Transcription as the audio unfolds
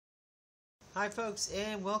Hi folks,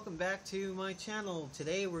 and welcome back to my channel.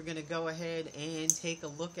 Today we're going to go ahead and take a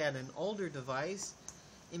look at an older device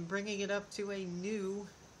and bringing it up to a new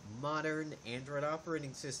modern Android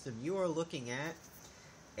operating system. You are looking at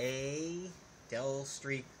a Dell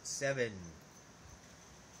Streak 7.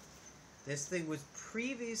 This thing was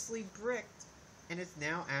previously bricked and it's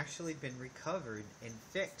now actually been recovered and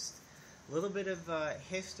fixed. A little bit of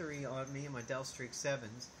history on me and my Dell Streak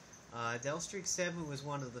 7s. Dell Streak 7 was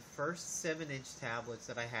one of the first 7-inch tablets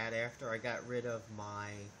that I had after I got rid of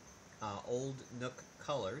my old Nook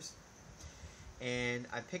colors. And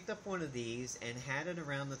I picked up one of these and had it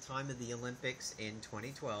around the time of the Olympics in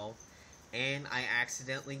 2012, and I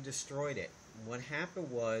accidentally destroyed it. What happened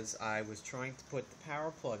was I was trying to put the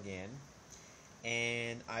power plug in,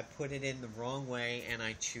 and I put it in the wrong way and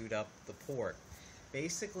I chewed up the port.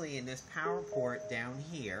 Basically, in this power port down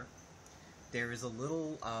here, there is a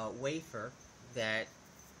little wafer that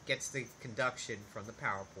gets the conduction from the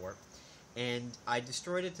power port, and I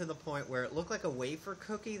destroyed it to the point where it looked like a wafer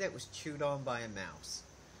cookie that was chewed on by a mouse.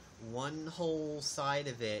 One whole side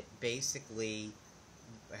of it basically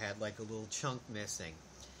had like a little chunk missing,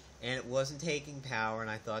 and it wasn't taking power,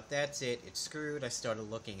 and I thought, that's it, it's screwed. I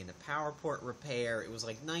started looking into power port repair. It was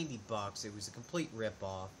like 90 bucks. It was a complete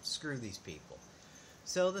rip-off. Screw these people.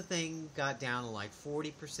 So the thing got down to like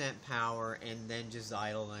 40% power and then just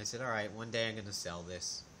idled, and I said, alright, one day I'm going to sell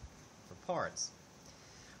this for parts.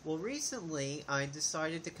 Well, recently I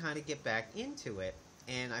decided to kind of get back into it,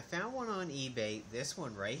 and I found one on eBay, this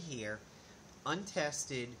one right here,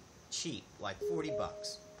 untested, cheap, like 40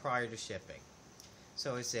 bucks prior to shipping.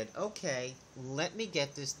 So I said, okay, let me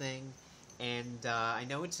get this thing, and I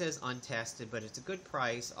know it says untested, but it's a good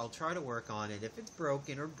price. I'll try to work on it. If it's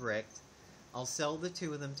broken or bricked, I'll sell the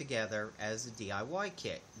two of them together as a DIY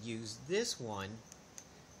kit. Use this one,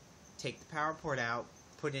 take the power port out,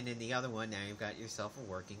 put it in the other one, now you've got yourself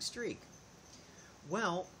a working Streak.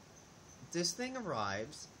 Well, this thing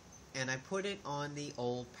arrives, and I put it on the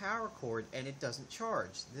old power cord, and it doesn't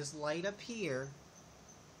charge. This light up here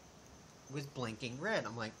was blinking red.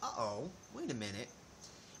 I'm like, uh-oh, wait a minute.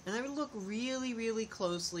 And I look really, really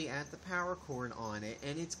closely at the power cord on it,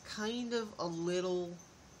 and it's kind of a little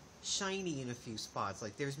shiny in a few spots,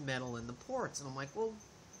 like there's metal in the ports, and I'm like, well,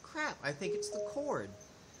 crap, I think it's the cord.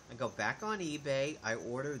 I go back on eBay, I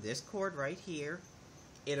order this cord right here,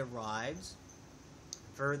 it arrives,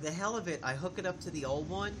 for the hell of it, I hook it up to the old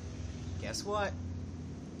one, guess what?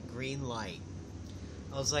 Green light.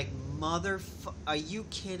 I was like, are you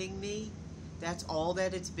kidding me? That's all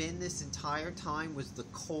that it's been this entire time, was the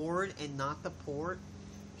cord and not the port?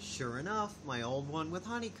 Sure enough, my old one with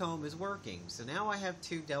honeycomb is working. So now I have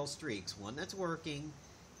two Dell Streaks, one that's working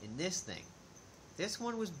and this thing. This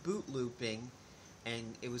one was boot looping,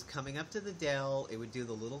 and it was coming up to the Dell. It would do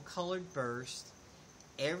the little colored burst.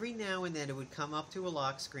 Every now and then it would come up to a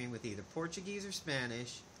lock screen with either Portuguese or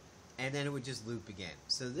Spanish, and then it would just loop again.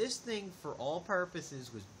 So this thing, for all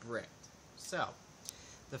purposes, was bricked. So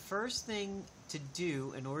the first thing to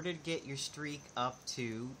do in order to get your Streak up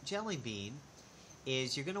to Jellybean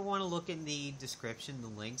is you're going to want to look in the description, the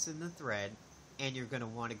links in the thread, and you're going to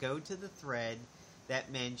want to go to the thread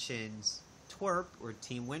that mentions TWRP, or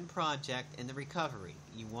Team Win Project, and the recovery.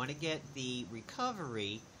 You want to get the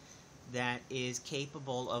recovery that is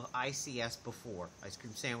capable of ICS before, ice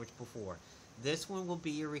cream sandwich before. This one will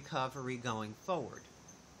be your recovery going forward.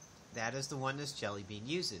 That is the one this Jellybean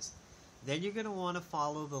uses. Then you're going to want to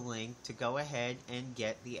follow the link to go ahead and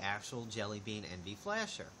get the actual Jellybean NV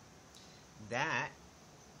Flasher. That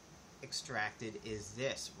extracted is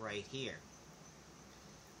this right here.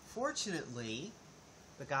 Fortunately,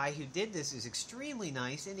 the guy who did this is extremely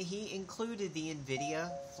nice, and he included the NVIDIA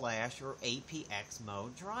Flash or APX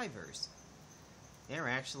mode drivers. They're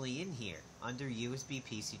actually in here under USB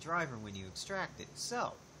PC driver when you extract it.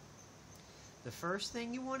 So, the first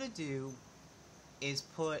thing you want to do is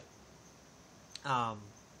put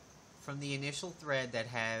from the initial thread that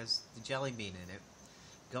has the Jellybean in it,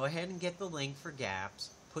 go ahead and get the link for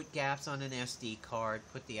gaps, put gaps on an SD card,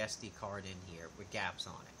 put the SD card in here with gaps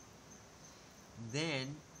on it.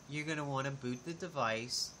 Then you're going to want to boot the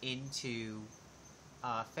device into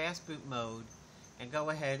fast boot mode and go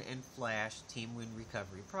ahead and flash Team Win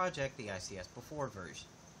Recovery Project, the ICS before version.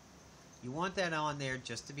 You want that on there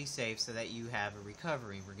just to be safe so that you have a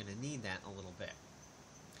recovery. We're going to need that in a little bit.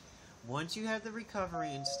 Once you have the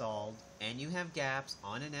recovery installed and you have gaps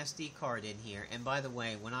on an SD card in here, and by the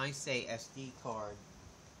way, when I say SD card,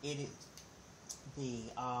 it is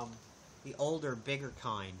the older, bigger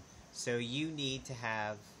kind. So you need to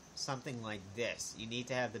have something like this. You need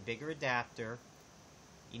to have the bigger adapter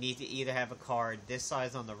you need to either have a card this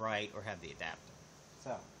size on the right or have the adapter.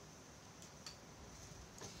 So,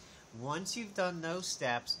 once you've done those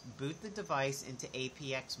steps, boot the device into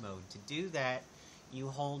APX mode. To do that, you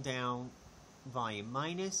hold down volume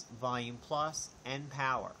minus, volume plus, and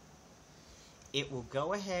power. It will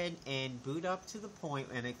go ahead and boot up to the point,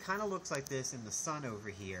 and it kind of looks like this in the sun over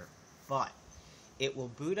here, but it will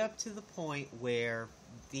boot up to the point where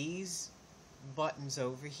these buttons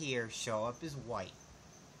over here show up as white.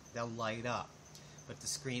 They'll light up, but the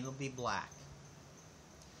screen will be black.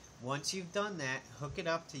 Once you've done that, hook it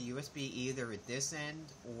up to USB either at this end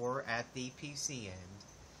or at the PC end.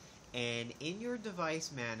 And in your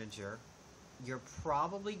device manager, you're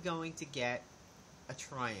probably going to get a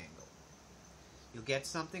triangle. You'll get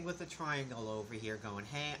something with a triangle over here going,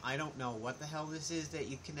 hey, I don't know what the hell this is that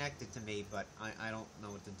you connected to me, but I don't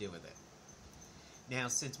know what to do with it. Now,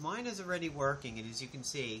 since mine is already working, and as you can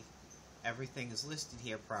see, everything is listed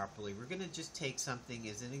here properly, we're going to just take something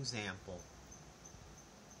as an example.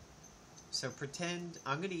 So pretend,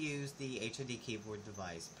 I'm going to use the HID keyboard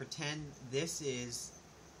device. Pretend this is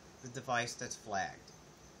the device that's flagged.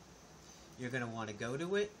 You're going to want to go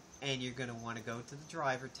to it, and you're going to want to go to the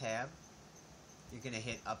driver tab. You're going to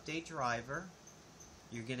hit update driver.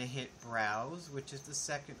 You're going to hit browse, which is the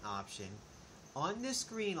second option. On this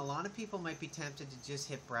screen, a lot of people might be tempted to just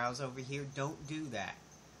hit browse over here. Don't do that.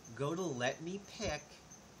 Go to let me pick,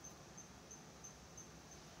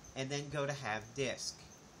 and then go to have disk.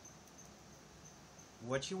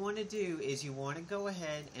 What you want to do is you want to go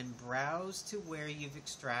ahead and browse to where you've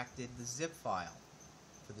extracted the zip file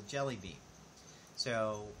for the Jellybean.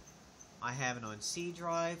 So I have it on C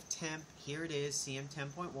drive, temp, here it is, CM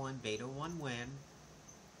 10.1, beta 1 win,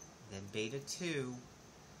 then beta 2,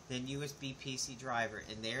 then USB PC driver,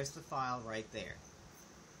 and there's the file right there.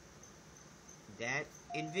 That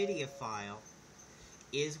NVIDIA file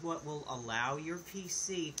is what will allow your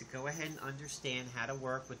PC to go ahead and understand how to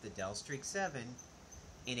work with the Dell Streak 7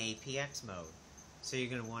 in APX mode. So you're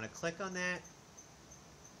going to want to click on that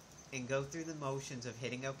and go through the motions of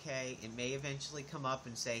hitting OK. It may eventually come up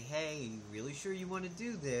and say, hey, you really sure you want to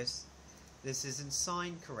do this? This isn't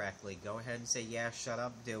signed correctly. Go ahead and say, yeah, shut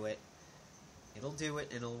up, do it. It'll do it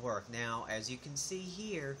and it'll work. Now, as you can see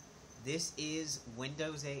here, this is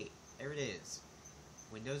Windows 8. There it is.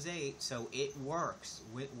 Windows 8, so it works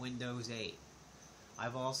with Windows 8.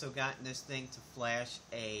 I've also gotten this thing to flash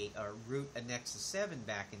a root a Nexus 7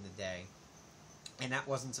 back in the day, and that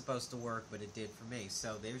wasn't supposed to work, but it did for me.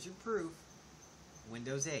 So there's your proof,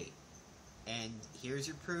 Windows 8. And here's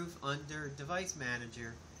your proof under Device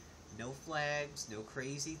Manager. No flags, no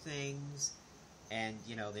crazy things, and,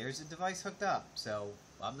 you know, there's a device hooked up. So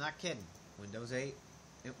I'm not kidding. Windows 8,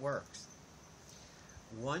 it works.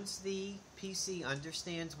 Once the PC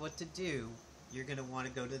understands what to do, you're going to want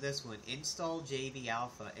to go to this one, Install JB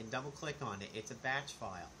Alpha, and double-click on it. It's a batch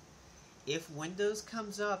file. If Windows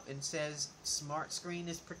comes up and says Smart Screen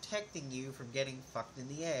is protecting you from getting fucked in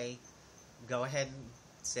the A, go ahead and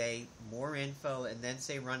say More Info, and then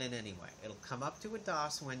say Run it anyway. It'll come up to a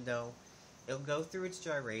DOS window. It'll go through its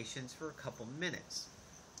gyrations for a couple minutes.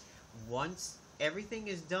 Once everything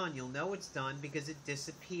is done, you'll know it's done because it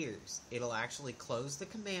disappears. It'll actually close the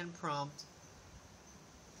command prompt,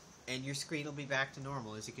 and your screen will be back to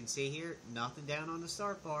normal. As you can see here, nothing down on the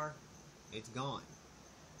start bar. It's gone.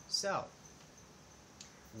 So,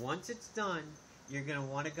 once it's done, you're going to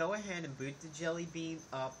want to go ahead and boot the Jellybean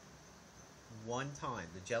up one time.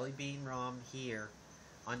 The Jellybean ROM here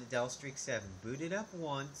on the Dell Streak 7. Boot it up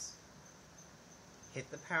once. Hit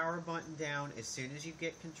the power button down as soon as you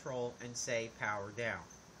get control and say power down.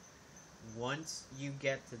 Once you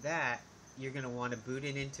get to that, you're going to want to boot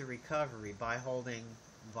it into recovery by holding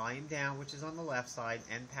volume down, which is on the left side,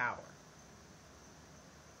 and power.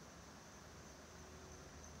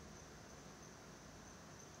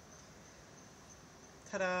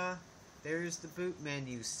 Ta-da! There's the boot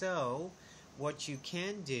menu. So, what you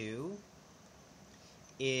can do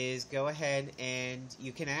is go ahead and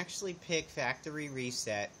you can actually pick factory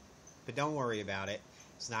reset, but don't worry about it.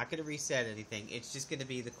 It's not going to reset anything. It's just going to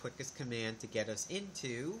be the quickest command to get us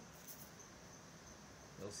into.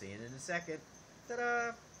 You'll see it in a second.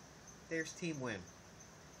 Ta-da! There's Team Win.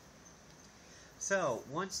 So,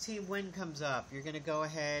 once Team Win comes up, you're going to go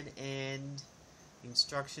ahead and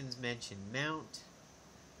instructions mention mount.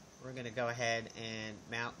 We're going to go ahead and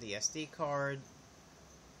mount the SD card.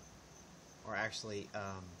 Or actually,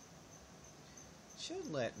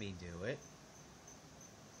 should let me do it.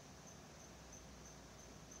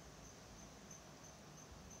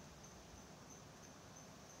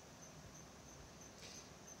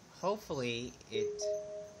 Hopefully it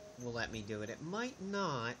will let me do it. It might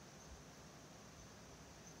not.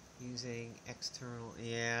 Using external,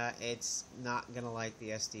 yeah, it's not gonna like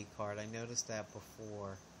the SD card. I noticed that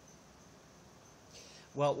before.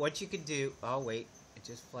 Well, what you could do, oh wait, it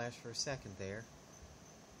just flashed for a second there.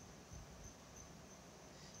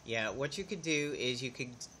 Yeah, what you could do is you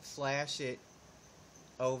could flash it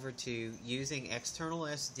over to using external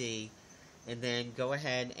SD, and then go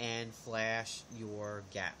ahead and flash your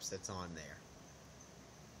gaps that's on there.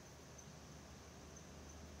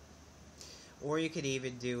 Or you could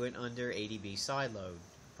even do it under ADB sideload.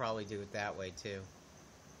 Probably do it that way too.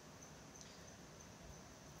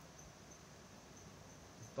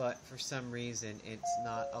 But for some reason, it's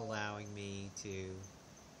not allowing me to.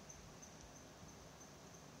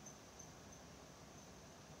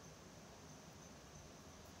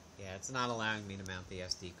 Yeah, it's not allowing me to mount the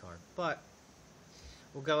SD card. But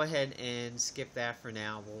we'll go ahead and skip that for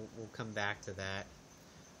now. We'll come back to that.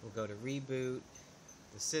 We'll go to reboot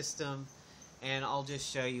the system. And I'll just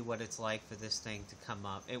show you what it's like for this thing to come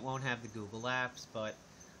up. It won't have the Google Apps, but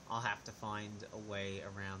I'll have to find a way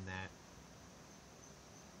around that.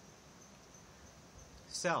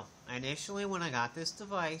 So, initially when I got this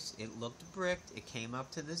device, it looked bricked. It came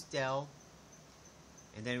up to this Dell.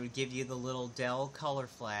 And then it would give you the little Dell color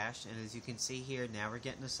flash. And as you can see here, now we're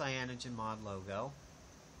getting the CyanogenMod logo.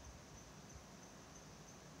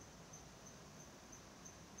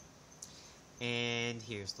 And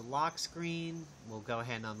here's the lock screen. We'll go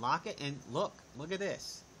ahead and unlock it. And look at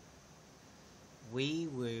this. We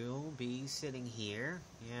will be sitting here.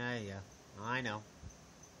 Yeah, I know.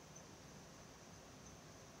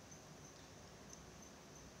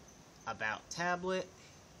 About tablet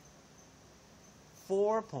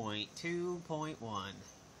 4.2.1.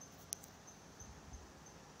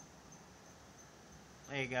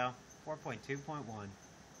 There you go. 4.2.1.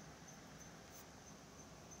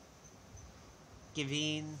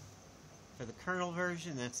 Jellybean for the kernel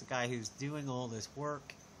version. That's the guy who's doing all this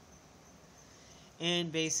work.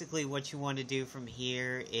 And basically what you want to do from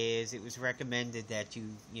here is it was recommended that you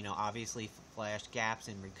obviously flash gaps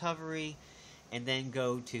in recovery, and then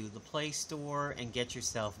go to the Play Store and get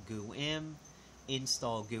yourself GUIM,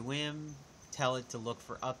 install GUIM, tell it to look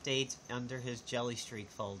for updates under his Jelly Streak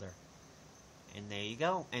folder. And there you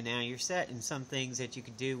go. And now you're set. And some things that you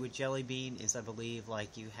could do with Jellybean is, I believe,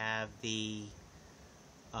 like you have the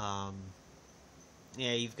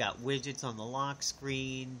you've got widgets on the lock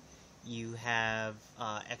screen. You have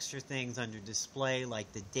extra things under display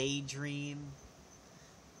like the Daydream.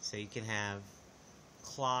 So you can have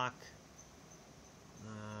clock.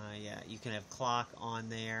 You can have clock on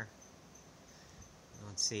there.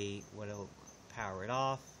 Let's see what it'll power it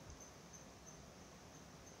off.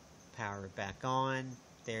 Power it back on.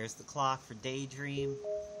 There's the clock for Daydream.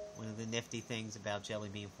 One of the nifty things about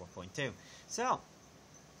Jellybean 4.2. So,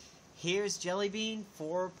 here's Jellybean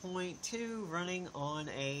 4.2 running on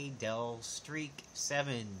a Dell Streak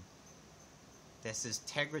 7. This is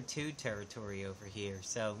Tegra 2 territory over here.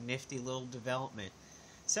 So, nifty little development.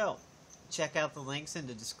 So, check out the links in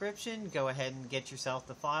the description. Go ahead and get yourself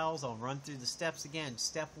the files. I'll run through the steps again.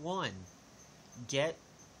 Step 1. Get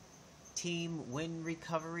Team Win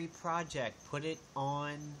Recovery Project. Put it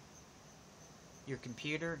on your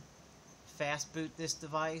computer. Fast boot this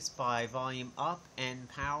device by volume up and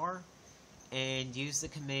power, and use the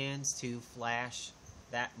commands to flash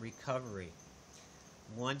that recovery.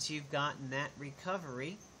 Once you've gotten that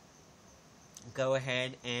recovery, go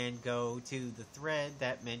ahead and go to the thread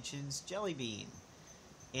that mentions Jellybean.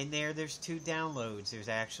 In there, there's 2 downloads. There's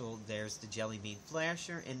the Jellybean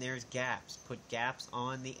flasher, and there's gaps. Put gaps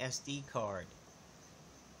on the SD card.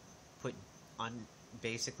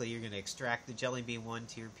 Basically, you're going to extract the Jellybean one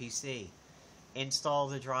to your PC. Install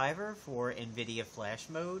the driver for NVIDIA Flash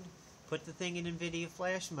Mode. Put the thing in NVIDIA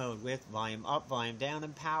Flash Mode with volume up, volume down,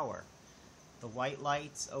 and power. The white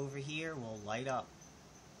lights over here will light up.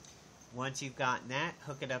 Once you've gotten that,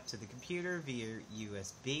 hook it up to the computer via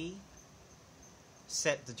USB.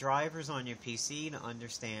 Set the drivers on your PC to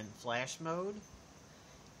understand Flash Mode.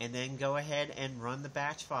 And then go ahead and run the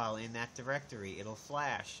batch file in that directory. It'll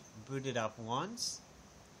flash. Boot it up once.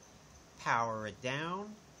 Power it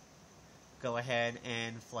down. Go ahead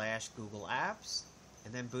and flash Google Apps.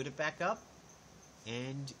 And then boot it back up.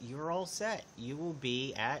 And you're all set. You will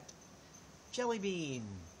be at Jellybean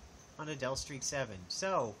on a Dell Streak 7.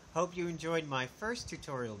 So, hope you enjoyed my first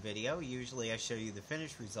tutorial video. Usually I show you the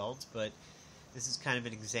finished results, but this is kind of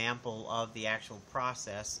an example of the actual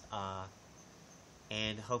process.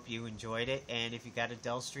 And hope you enjoyed it. And if you got a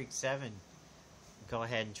Dell Streak 7, go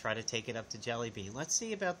ahead and try to take it up to Jellybean. Let's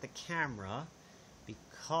see about the camera.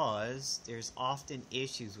 because there's often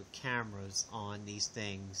issues with cameras on these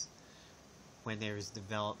things when there's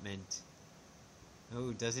development.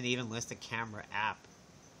 Oh, it doesn't even list a camera app.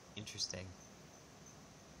 Interesting.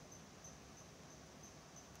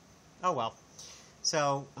 Oh well.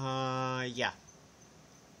 So, yeah.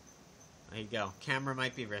 There you go. Camera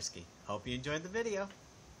might be risky. Hope you enjoyed the video.